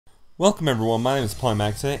Welcome everyone, my name is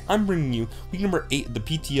PaullyMac. Today I'm bringing you week number 8 of the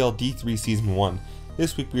PTL D3 Season 1.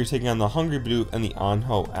 This week we are taking on the Hungry Bidoof and the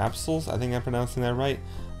Anjo Absols. I think I'm pronouncing that right.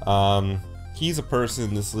 He's a person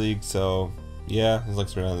in this league, so yeah, his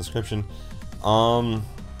links are in the description.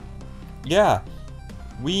 Yeah,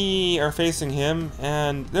 we are facing him,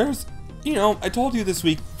 and there's, I told you this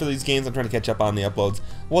week for these games I'm trying to catch up on the uploads.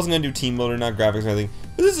 I wasn't going to do team builder, not graphics or anything,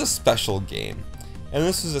 but this is a special game. And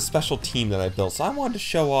this is a special team that I built, so I wanted to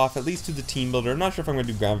show off, at least do the team builder. I'm not sure if I'm going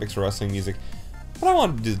to do graphics or wrestling music, but I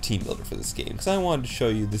wanted to do the team builder for this game, because I wanted to show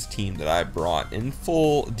you this team that I brought in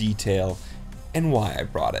full detail, and why I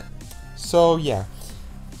brought it. So yeah,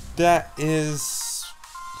 that is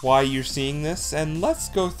why you're seeing this, and let's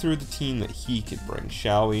go through the team that he could bring,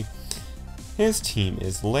 shall we? His team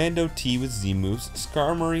is Lando T with Z-Moves,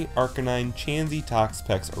 Skarmory, Arcanine, Chansey,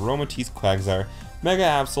 Toxapex, Aromatisse, Quagsire, Mega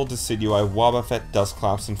Absol, Decidueye, Wobbuffet,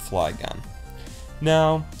 Dusclops, and Flygon.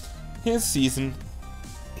 Now, his season,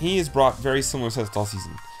 he has brought very similar sets all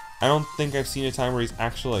season. I don't think I've seen a time where he's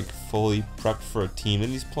actually fully prepped for a team that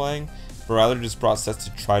he's playing, but rather just brought sets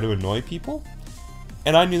to try to annoy people.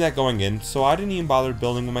 And I knew that going in, so I didn't even bother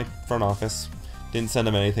building with my front office. Didn't send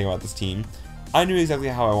them anything about this team. I knew exactly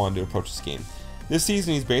how I wanted to approach this game. This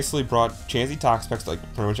season, he's basically brought Chansey, Toxapex like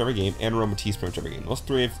pretty much every game, and Aromatisse pretty much every game. Those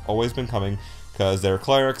three have always been coming, because they're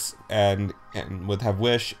clerics and would have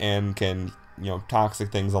Wish and can, toxic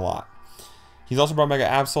things a lot. He's also brought Mega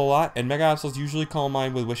Absol a lot, and Mega Absol's usually Calm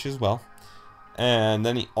Mind with Wish as well. And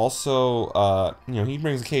then he also, he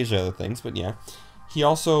brings occasionally other things, but yeah. He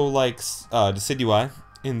also likes Decidueye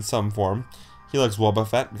in some form. He likes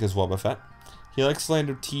Wobbuffet because Wobbuffet. He likes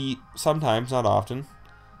Lando T sometimes, not often.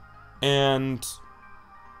 And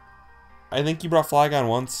I think he brought Flygon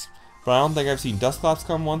once. But I don't think I've seen Dusclops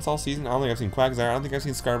come once all season. I don't think I've seen Quagsire. I don't think I've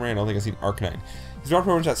seen Skarmory. I don't think I've seen Arcanine. He's brought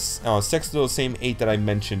pretty much 6 of those same 8 that I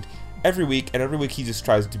mentioned every week. And every week he just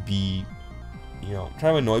tries to be,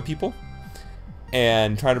 try to annoy people.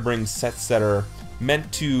 And try to bring sets that are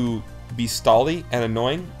meant to be stally and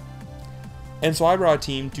annoying. And so I brought a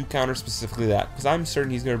team to counter specifically that, because I'm certain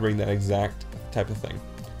he's going to bring that exact type of thing.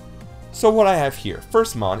 So what I have here,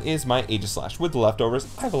 first mon is my Aegislash with the leftovers.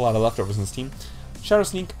 I have a lot of leftovers in this team. Shadow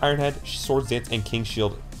Sneak, Iron Head, Swords Dance, and King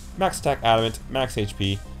Shield. Max Attack, Adamant, Max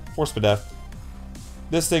HP, Force of Death.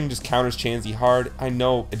 This thing just counters Chansey hard. I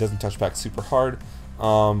know it doesn't touch back super hard,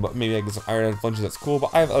 but maybe I get some Iron Head flinches, that's cool,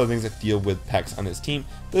 but I have other things that deal with Pex on his team.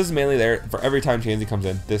 This is mainly there for every time Chansey comes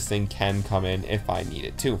in, this thing can come in if I need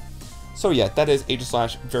it to. So yeah, that is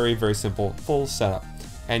Aegislash, very, very simple, full setup.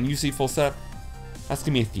 And you see full setup, that's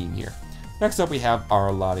going to be a theme here. Next up we have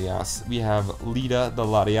our Latias. We have Lita the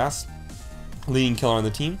Latias, leading killer on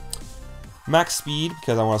the team. Max speed,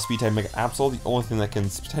 because I want to speed type Mega Absol, the only thing that can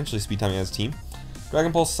potentially speed time me on his team.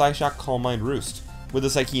 Dragon Pulse, Psyshock, Calm Mind, Roost, with the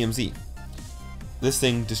Psyche MZ. This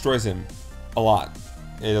thing destroys him a lot.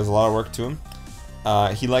 It does a lot of work to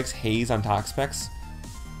him. He likes Haze on Toxapex,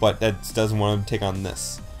 but that doesn't want to take on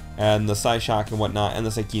this. And the Psyshock and whatnot, and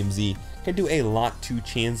the Psyche MZ can do a lot to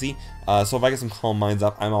Chansey. So if I get some Calm Minds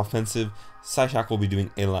up, I'm offensive. Psyshock will be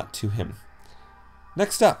doing a lot to him.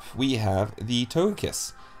 Next up, we have the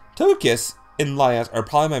Togekiss. Togekiss and Latias are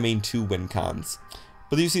probably my main 2 win cons.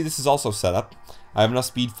 But you see, this is also set up. I have enough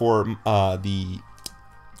speed for the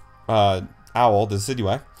Owl, the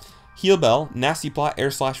Decidueye. Heal Bell, Nasty Plot,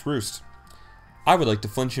 Air Slash, Roost. I would like to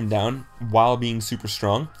flinch him down while being super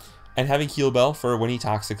strong. And having Heal Bell for when he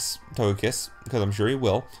Toxics Togekiss, because I'm sure he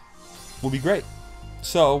will be great.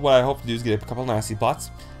 So what I hope to do is get a couple Nasty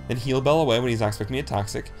Plots, then Heal Bell away when he's not expecting me to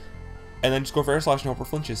Toxic. And then just go for Air Slash and hope for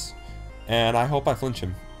flinches. And I hope I flinch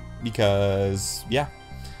him. Because, yeah.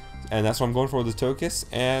 And that's what I'm going for with this Togekiss.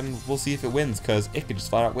 And we'll see if it wins. Because it could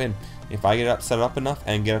just flat out win. If I get it set up enough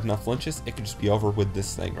and get enough flinches, it could just be over with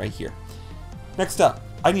this thing right here. Next up,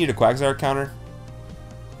 I need a Quagsire counter.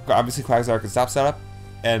 Obviously Quagsire can stop setup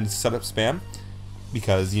and setup spam.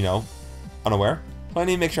 Because, unaware. But I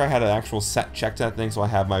need to make sure I had an actual set check to that thing. So I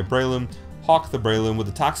have my Breloom, Hawk the Breloom with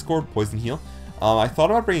the Toxic Orb, Poison Heal. I thought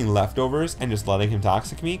about bringing leftovers and just letting him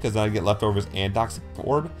Toxic me, because then I'd get leftovers and Toxic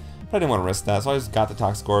Orb, but I didn't want to risk that, so I just got the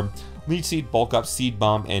Toxic Orb. Leech Seed, Bulk Up, Seed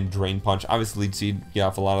Bomb, and Drain Punch. Obviously, Leech Seed,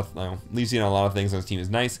 off a lot of Leech Seed on a lot of things on his team is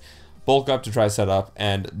nice. Bulk Up to try to set up,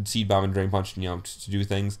 and Seed Bomb and Drain Punch, to do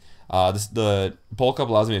things. The Bulk Up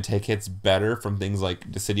allows me to take hits better from things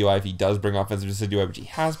like Decidueye if he does bring offensive Decidueye, which he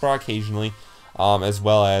has brought occasionally, as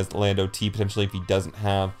well as Lando T potentially if he doesn't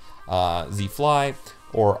have Z-Fly.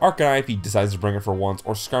 Or Arcanine if he decides to bring it for once,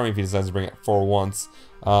 or Skarmory if he decides to bring it for once.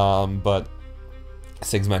 But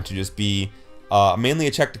this thing's meant to just be mainly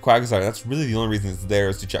a check to Quagsire. That's really the only reason it's there,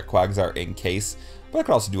 is to check Quagsire in case. but I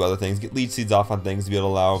could also do other things, get lead seeds off on things to be able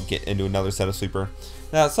to allow get into another set of sweeper.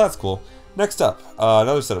 So that's cool. Next up,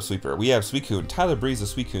 another set of sweeper. We have Suicune, Tyler Breeze of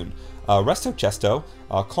Suicune, Resto Chesto,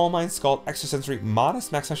 Calm Mind, Scald, Extra Sensory,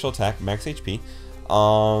 Modest Max Special Attack, Max HP,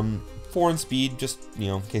 4 in Speed, just, you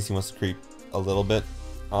know, in case he wants to creep a little bit.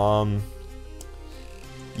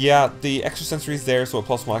 Yeah, the Extra Sensory is there, so at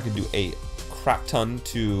 +1 I can do a crap ton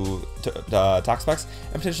to Toxapex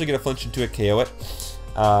and potentially get a flinch into it, KO it.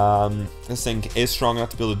 This thing is strong enough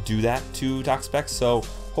to be able to do that to Toxapex, so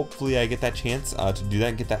hopefully I get that chance to do that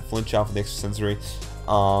and get that flinch off with the Extra Sensory.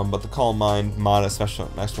 But the Calm Mind, Modest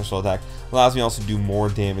Max Special Attack allows me also to do more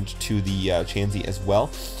damage to the Chansey as well.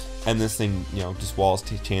 And this thing, you know, just walls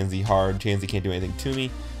Chansey hard. Chansey can't do anything to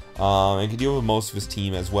me. And can deal with most of his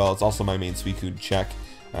team as well. It's also my main Suicune check.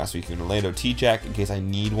 Suicune Orlando T check in case I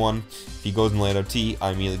need one. If he goes in Orlando T,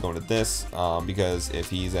 I immediately go into this because if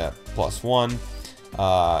he's at +1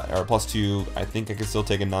 or +2, I think I can still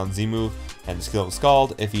take a non-Z move and just kill it with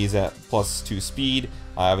Scald. If he's at +2 speed,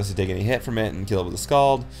 I obviously take any hit from it and kill it with a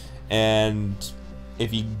Scald. And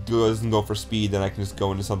if he doesn't go for speed, then I can just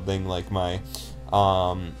go into something like my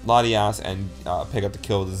Latias and pick up the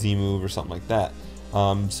kill with a Z move or something like that.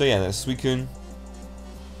 So yeah, that's Suicune.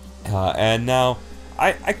 And now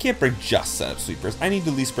I can't bring just setup sweepers. I need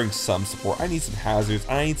to at least bring some support. I need some hazards.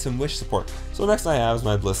 I need some wish support. So next I have is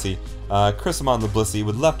my Blissey. Chrysamon the Blissey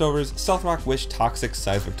with leftovers, Stealth Rock, Wish, Toxic,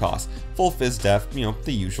 Seismic Toss, Full Fizz Def, you know,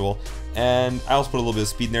 the usual. And I also put a little bit of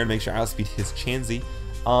speed in there to make sure I outspeed his Chansey.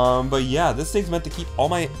 But yeah, this thing's meant to keep all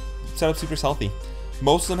my setup sweepers healthy.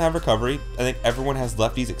 Most of them have recovery. I think everyone has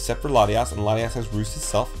lefties except for Latias, and Latias has Roost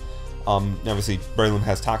itself. Obviously, Breloom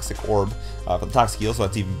has Toxic Orb for the Toxic Heal, so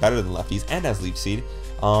that's even better than lefties, and has Leech Seed.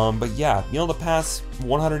 But yeah, being able to pass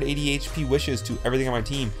 180 HP wishes to everything on my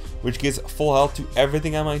team, which gives full health to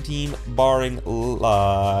everything on my team, barring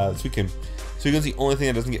Suicune. Suicune's the only thing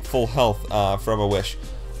that doesn't get full health from a wish.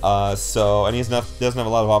 And he doesn't have a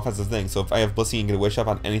lot of offensive things, so if I have Blissey and get a wish up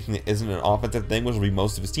on anything that isn't an offensive thing, which will be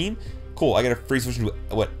most of his team, cool, I get a free switch to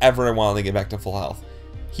whatever I want to get back to full health.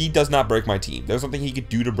 He does not break my team. There's something he could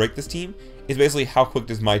do to break this team. It's basically how quick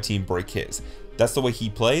does my team break his. That's the way he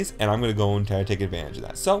plays, and I'm going to go and try to take advantage of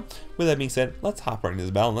that. So, with that being said, let's hop right into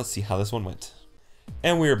the battle and let's see how this one went.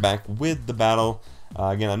 And we are back with the battle.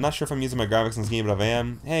 Again, I'm not sure if I'm using my graphics in this game, but if I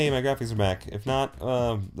am, hey, my graphics are back. If not,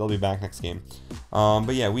 they'll be back next game.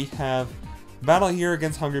 But yeah, we have battle here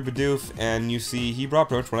against Hungry Bidoof, and you see he brought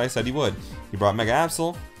pretty much what I said he would. He brought Mega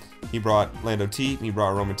Absol, he brought Lando T, he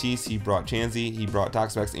brought Aromatisse, he brought Chansey, he brought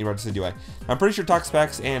Toxapex, and he brought Decidueye. I'm pretty sure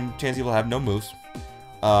Toxapex and Chansey will have no moves.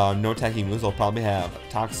 No attacking moves. They'll probably have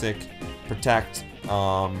Toxic, Protect,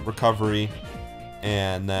 Recovery,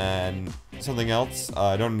 and then something else.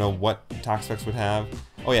 I don't know what Toxapex would have.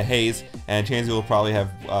 Oh yeah, Haze. And Chansey will probably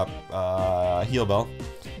have Heal Bell.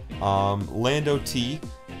 Lando T.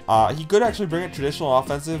 He could actually bring it traditional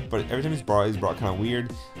offensive, but every time he's brought kind of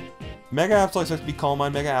weird. Mega Absol I expect to be Calm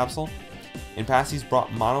Mind Mega Absol. In past, he's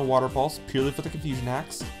brought Mono Water Pulse purely for the confusion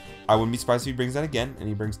hacks. I wouldn't be surprised if he brings that again, and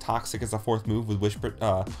he brings Toxic as a 4th move with Wish,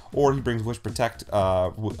 or he brings Wish Protect,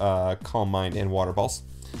 Calm Mind, and Water Pulse.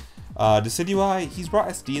 Decidueye, he's brought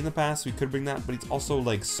SD in the past, so he could bring that, but he's also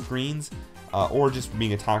like Screens, or just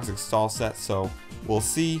being a Toxic stall set, so we'll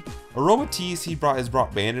see. Aromatisse, has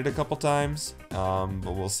brought Bandit a couple times,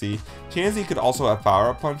 but we'll see. Chansey could also have Power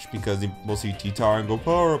Up Punch, because we'll see T-Tar and go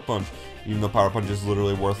Power Up Punch, even though Power Up Punch is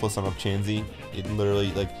literally worthless on a Chansey. It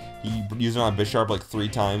literally, like, he used it on a Bisharp like 3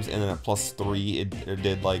 times, and then at +3, it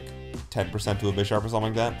did like 10% to a Bisharp or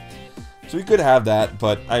something like that. So he could have that,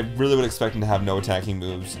 but I really would expect him to have no attacking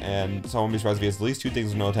moves, and so I won't be surprised if he has at least 2 things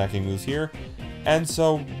with no attacking moves here. And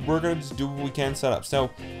so we're going to just do what we can set up. So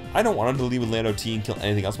I don't want him to lead with Lando T and kill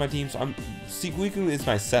anything else on my team, so Suicune is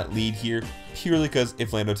my set lead here, purely because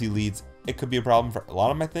if Lando T leads, it could be a problem for a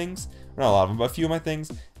lot of my things. Not a lot of them, but a few of my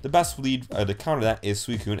things. The best lead to counter that is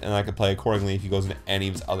Suicune, and I can play accordingly if he goes into any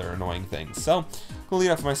of his other annoying things. So, I'm going to lead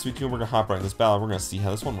off with my Suicune. We're going to hop right in this battle. We're going to see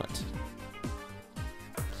how this one went.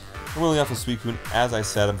 I'm going to lead off with Suicune. As I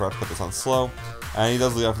said, I'm about to put this on slow. And he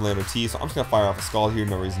does lead off with Lando T, so I'm just going to fire off a Scald here,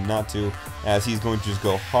 no reason not to, as he's going to just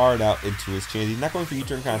go hard out into his Chansey. Not going for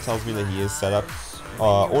U-turn kind of tells me that he is set up,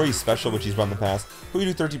 or he's special, which he's run in the past. But we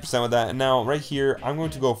do 13% with that, and now right here, I'm going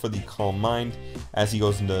to go for the Calm Mind as he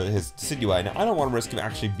goes into his Decidueye. Now, I don't want to risk him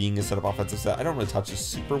actually being a set up offensive set. I don't really touch this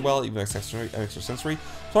super well, even extra sensory.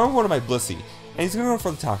 So I'm going to my Blissey, and he's going to go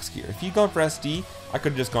for the Toxic here. If he'd gone for SD, I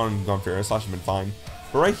could have just gone for Air Slash and been fine.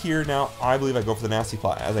 But right here now, I believe I go for the Nasty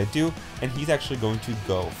Plot as I do, and he's actually going to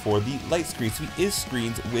go for the Light Screen. So he is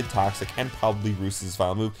Screens with Toxic and probably Roosts his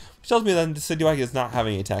final move, which tells me that Decidueye does not have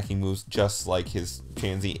any attacking moves, just like his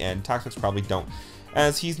Chansey, and Toxics probably don't.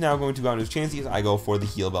 As he's now going to go on his chances, I go for the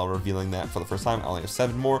heal bell, revealing that for the first time I only have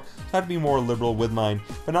 7 more, so I have to be more liberal with mine.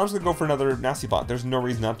 But now I'm just going to go for another nasty plot. There's no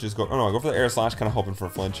reason not to just go, oh no, I go for the air slash, kind of hoping for a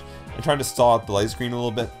flinch, and trying to stall out the light screen a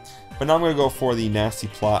little bit. But now I'm going to go for the nasty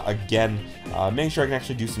plot again, making sure I can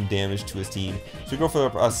actually do some damage to his team. So we go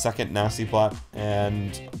for a second nasty plot, and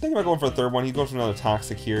I'm thinking about going for a third one. He goes for another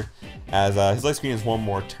toxic here, as his light screen is one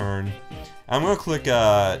more turn. I'm going to click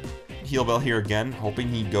heal bell here again, hoping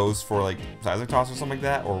he goes for like seismic toss or something like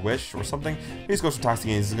that, or wish or something. He just goes for toxic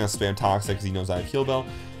and he's going to spam toxic because he knows I have heal bell.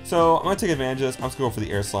 So I'm going to take advantage of this. I'm just going to go for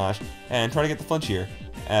the air slash and try to get the flinch here.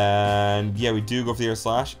 And yeah, we do go for the air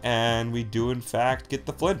slash, and we do in fact get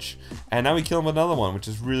the flinch. And now we kill him with another one, which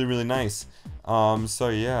is really, really nice. So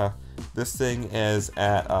yeah, this thing is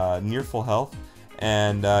at near full health.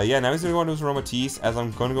 And yeah, now he's going to go into his aromatisse, as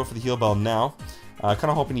I'm going to go for the heal bell now. Kind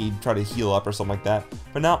of hoping he'd try to heal up or something like that.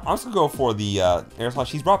 But now I'm just going to go for the air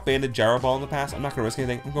slash. He's brought banded gyro ball in the past. I'm not going to risk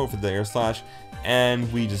anything. I'm going for the air slash.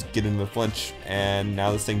 And we just get into the flinch. And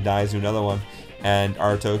now this thing dies to another one. And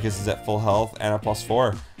our Togekiss is at full health and at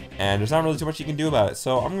 +4. And there's not really too much you can do about it.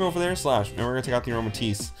 So I'm going to go for the air slash. And we're going to take out the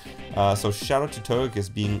aromatisse. So shout out to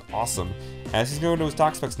Togekiss being awesome. As he's going to his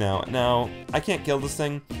Toxapex now. Now, I can't kill this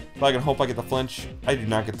thing, but I can hope I get the flinch. I do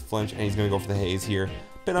not get the flinch. And he's going to go for the haze here.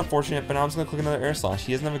 Bit unfortunate, but now I'm just going to click another air slash.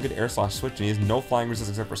 He doesn't have a good air slash switch, and he has no flying resist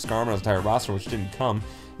except for Skarm on his entire roster, which didn't come.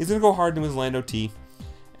 He's going to go hard into his Lando T,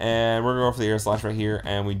 and we're going to go for the air slash right here,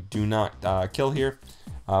 and we do not kill here.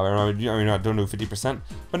 Don't do 50%,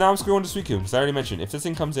 but now I'm just going to Suicune, because I already mentioned, if this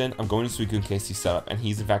thing comes in, I'm going to Suicune in case he's set up, and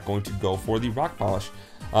he's in fact going to go for the Rock Polish.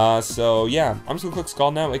 So yeah, I'm just going to click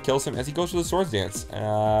Scald now. It kills him as he goes for the Swords Dance.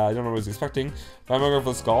 I don't know what he's expecting, but I'm going to go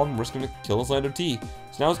for the Scald, and we're just going to kill his Lando T.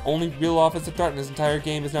 So now his only real offensive threat in his entire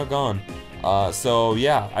game is now gone. So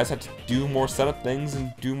yeah, I just had to do more setup things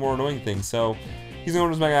and do more annoying things. So he's going to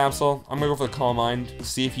his Mega Absol. I'm going to go for the Calm Mind,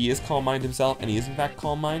 see if he is Calm Mind himself, and he is in fact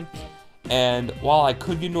Calm Mind. And while I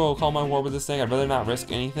could get into a Calm Mind War with this thing, I'd rather not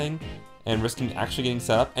risk anything and risking actually getting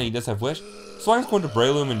set up, and he does have Wish. So I'm just going to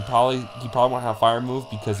Breloom, and he probably won't have Fire move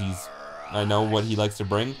because I know what he likes to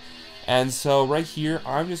bring. And so right here,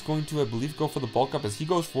 I'm just going to, I believe, go for the bulk up as he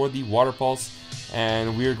goes for the Water Pulse.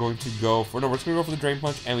 And we're going to go for, no, we're just going to go for the Drain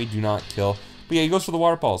Punch, and we do not kill. But yeah, he goes for the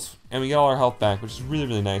Water Pulse, and we get all our health back, which is really,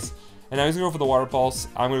 really nice. And now he's going to go for the Water Pulse.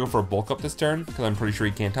 I'm going to go for a bulk up this turn, because I'm pretty sure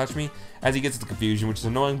he can't touch me. As he gets the Confusion, which is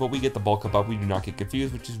annoying, but we get the bulk up. We do not get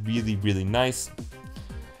confused, which is really, really nice.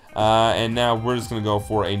 And now we're just going to go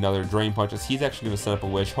for another Drain Punch, as he's actually going to set up a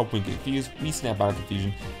Wish, hoping we get confused. We snap out of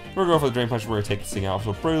Confusion. We're going to go for the Drain Punch, we're going to take this thing out.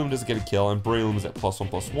 So Breloom doesn't get a kill, and Breloom is at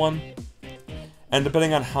 +1/+1. And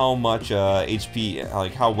depending on how much HP,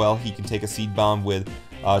 like how well he can take a Seed Bomb with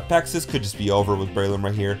Pex, this could just be over with Breloom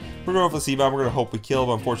right here. We're going for the Seed Bomb, we're going to hope we kill,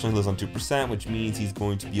 but unfortunately he lives on 2%, which means he's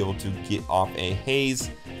going to be able to get off a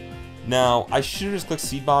Haze. Now, I should have just clicked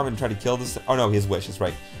Seed Bomb and tried to kill this. Oh no, his Wish is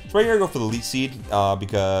right. So right here I go for the Leech Seed,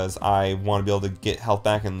 because I want to be able to get health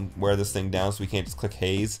back and wear this thing down, so we can't just click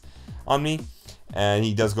Haze on me. And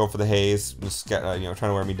he does go for the Haze, just trying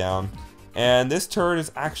to wear me down. And this turn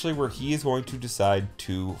is actually where he is going to decide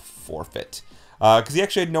to forfeit. Because he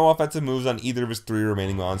actually had no offensive moves on either of his 3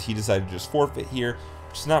 remaining mons. He decided to just forfeit here,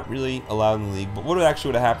 which is not really allowed in the league. But what actually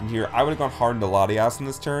would have happened here, I would have gone hard into Latias in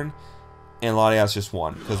this turn, and Latias just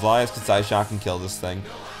won. Because Latias could Psy Shock and kill this thing.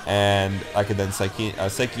 And I could then Psyche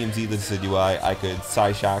MZ the Decidueye, I could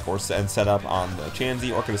Psy Shock and set up on the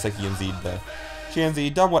Chansey, or I could have Psyche MZ'd the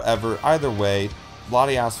Chansey, done whatever. Either way,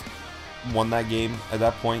 Latias won that game at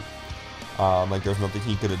that point. Like there's nothing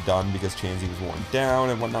he could have done because Chansey was worn down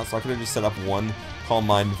and whatnot, so I could have just set up one Calm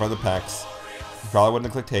Mind in front of the Pex. He probably wouldn't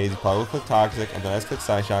have clicked Haze, he probably would have clicked Toxic, and then I just click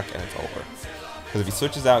Psyshock, and it's over. Because if he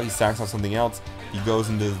switches out, he stacks on something else, he goes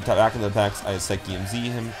into the back into the Pex, I just Psyche MZ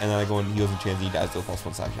him, and then I go and heals and Chansey, he dies to a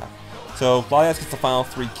 +1 Psyshock. So Latias gets the final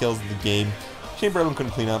 3 kills of the game. Shame Breloom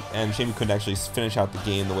couldn't clean up, and shame he couldn't actually finish out the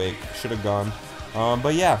game the way it should have gone.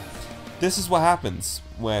 But yeah, this is what happens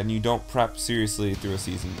when you don't prep seriously through a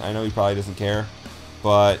season. I know he probably doesn't care,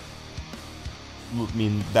 but I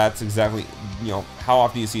mean, that's exactly, how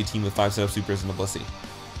often do you see a team with 5 setup supers in the Blissey?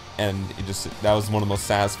 And that was one of the most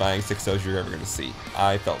satisfying 6-0s you're ever going to see.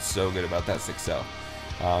 I felt so good about that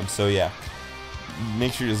 6-0. So yeah,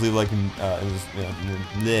 make sure you just leave a like and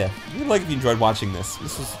leave a like if you enjoyed watching this.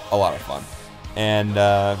 This was a lot of fun. And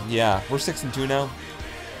yeah, we're 6-2 now,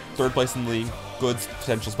 3rd place in the league. Good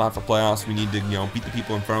potential spot for playoffs. We need to, beat the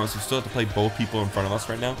people in front of us. We still have to play both people in front of us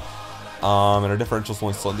right now. And our differential is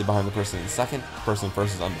only slightly behind the person in 2nd. The person in 1st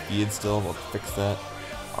is undefeated still. We'll fix that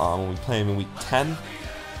when we play him in week 10.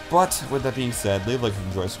 But with that being said, leave a like if you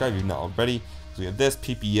enjoyed, subscribe if you've not already. So we have this,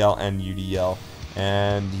 PPL and UDL.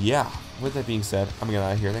 And yeah, with that being said, I'm gonna get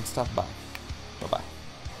out of here. Thanks for stopping by.